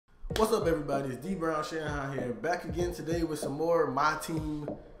What's up, everybody? It's DbrownShinhan here, back again today with some more My Team.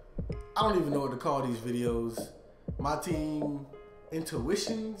 I don't even know what to call these videos. My Team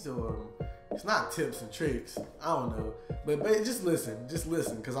intuitions, or it's not tips and tricks. I don't know, but just listen,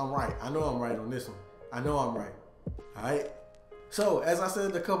 because I'm right. I know I'm right on this one. I know I'm right. All right. So as I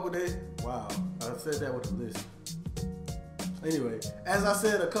said a couple days, wow, I said that with a list. Anyway, as I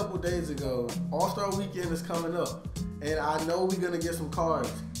said a couple days ago, All-Star Weekend is coming up, and I know we're gonna get some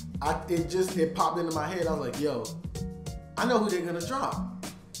cards. It popped into my head. I was like, yo, I know who they're gonna drop.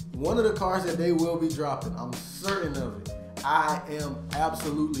 One of the cards that they will be dropping, I'm certain of it. I am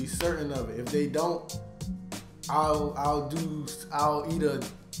absolutely certain of it. If they don't, I'll eat a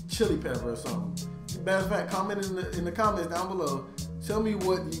chili pepper or something. Matter of fact, comment in the comments down below. Tell me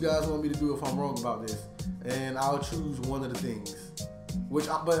what you guys want me to do if I'm wrong about this, and I'll choose one of the things. But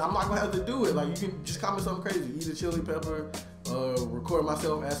I'm not gonna have to do it. Like, you can just comment something crazy. Eat a chili pepper. Record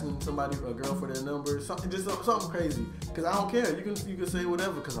myself asking a girl for their number, something crazy. Cause I don't care. You can say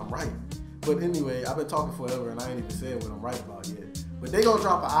whatever, cause I'm right. But anyway, I've been talking forever and I ain't even said what I'm right about yet. But they gonna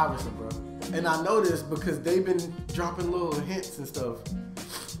drop an Iverson, bro. And I know this because they've been dropping little hints and stuff.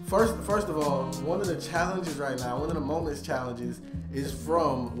 First of all, one of the challenges right now, one of the moments challenges, is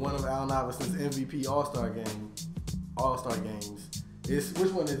from one of Allen Iverson's MVP All-Star games.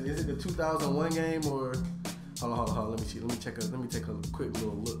 Which one is it? Is it the 2001 game or? Hold on. Let me take a quick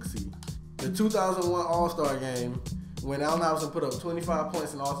little look. See, the 2001 All-Star game, when Allen Iverson put up 25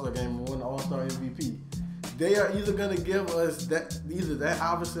 points in the All-Star game and won the All-Star MVP. They are either gonna give us that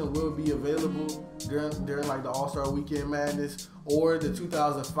Iverson will be available during like the All-Star Weekend Madness, or the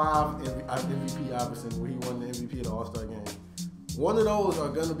 2005 MVP Iverson, where he won the MVP of the All-Star game. One of those are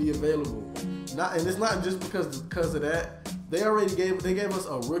gonna be available. And it's not just because of that. They gave us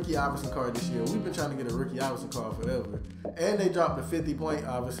a rookie Iverson card this year. We've been trying to get a rookie Iverson card forever. And they dropped the 50-point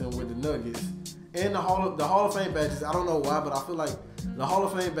Iverson with the Nuggets. And the Hall of Fame badges. I don't know why, but I feel like the Hall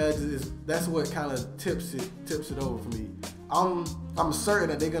of Fame badges that's what kind of tips it over for me. I'm certain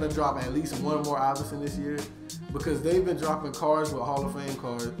that they're gonna drop at least one more Iverson this year, because they've been dropping cards with Hall of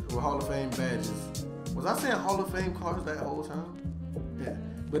Fame badges. Was I saying Hall of Fame cards that whole time? Yeah.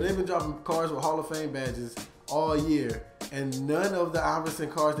 But they've been dropping cards with Hall of Fame badges all year, and none of the Iverson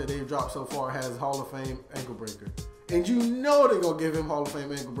cards that they've dropped so far has Hall of Fame ankle breaker. And you know they're gonna give him Hall of Fame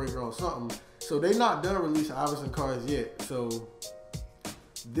ankle breaker on something. So they're not done releasing Iverson cards yet. So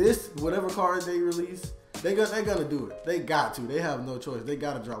whatever card they release, they're gonna do it. They got to. They have no choice. They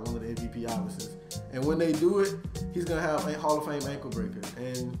gotta drop one of the MVP Iversons. And when they do it, he's gonna have a Hall of Fame ankle breaker.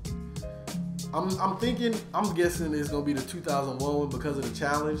 And I'm guessing it's gonna be the 2001 one because of the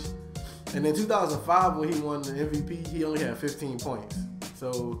challenge. And in 2005, when he won the MVP, he only had 15 points.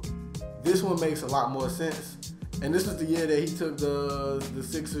 So this one makes a lot more sense. And this was the year that he took the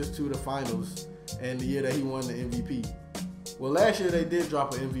Sixers to the finals, and the year that he won the MVP. Well, last year they did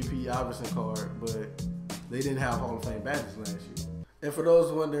drop an MVP Iverson card, but they didn't have Hall of Fame badges last year. And for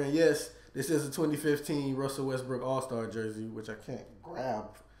those wondering, yes, this is a 2015 Russell Westbrook All-Star jersey, which I can't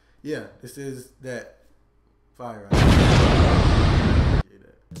grab. Yeah, this is that fire.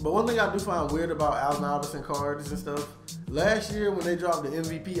 But one thing I do find weird about Allen Iverson cards and stuff, last year when they dropped the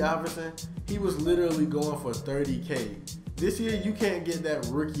MVP Iverson, he was literally going for $30K. This year you can't get that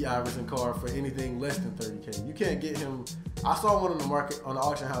rookie Iverson card for anything less than $30K. You can't get him. I saw one on the market on the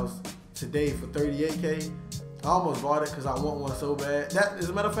auction house today for $38K. I almost bought it because I want one so bad. As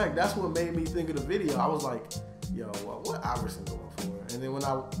a matter of fact, that's what made me think of the video. I was like, yo, what Iverson going for? And then when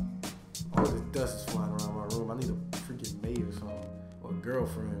all this dust is flying around my room, I need a freaking maid or something.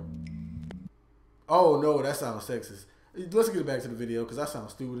 Girlfriend. Oh no, that sounds sexist. Let's get back to the video because that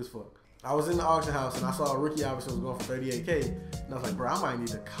sounds stupid as fuck. I was in the auction house and I saw a rookie Iverson was going for $38K, and I was like, bro, I might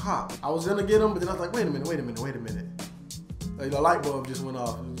need a cop. I was gonna get him, but then I was like, wait a minute. Like, the light bulb just went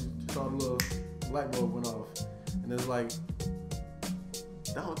off. Just saw the little light bulb went off, and it's like,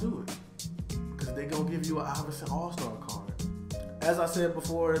 don't do it, because they gonna give you an Iverson All-Star card. As I said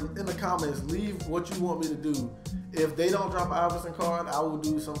before, in the comments, leave what you want me to do. If they don't drop an Iverson card, I will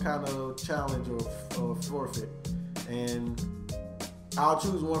do some kind of challenge or forfeit. And I'll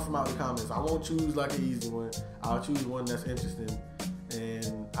choose one from out the comments. I won't choose like an easy one. I'll choose one that's interesting.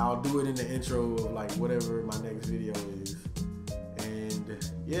 And I'll do it in the intro of like whatever my next video is. And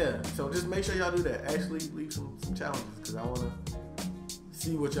yeah, so just make sure y'all do that. Actually leave some challenges, because I want to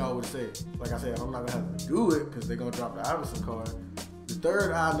see what y'all would say. Like I said, I'm not going to have to do it because they're going to drop the Iverson card. The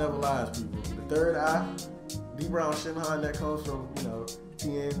third eye never lies, people. The third eye, DbrownShinhan, that comes from,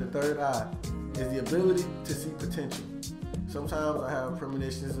 TN, the third eye, is the ability to see potential. Sometimes I have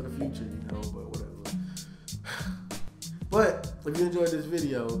premonitions of the future, but whatever. But if you enjoyed this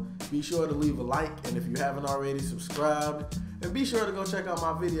video, be sure to leave a like, and if you haven't already, subscribe. And be sure to go check out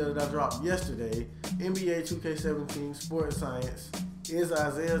my video that I dropped yesterday, NBA 2K17 Sport and Science. Is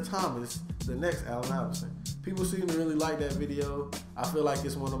Isaiah Thomas the next Allen Iverson? People seem to really like that video. I feel like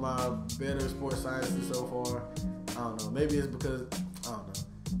it's one of my better sports sciences so far. I don't know. Maybe it's because, I don't know.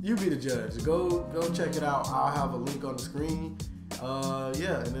 You be the judge. Go check it out. I'll have a link on the screen.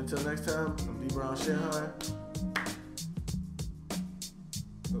 Yeah, and until next time, I'm DbrownShinhan.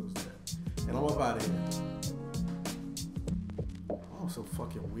 What was that? And I'm up out of here. Oh, I'm so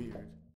fucking weird.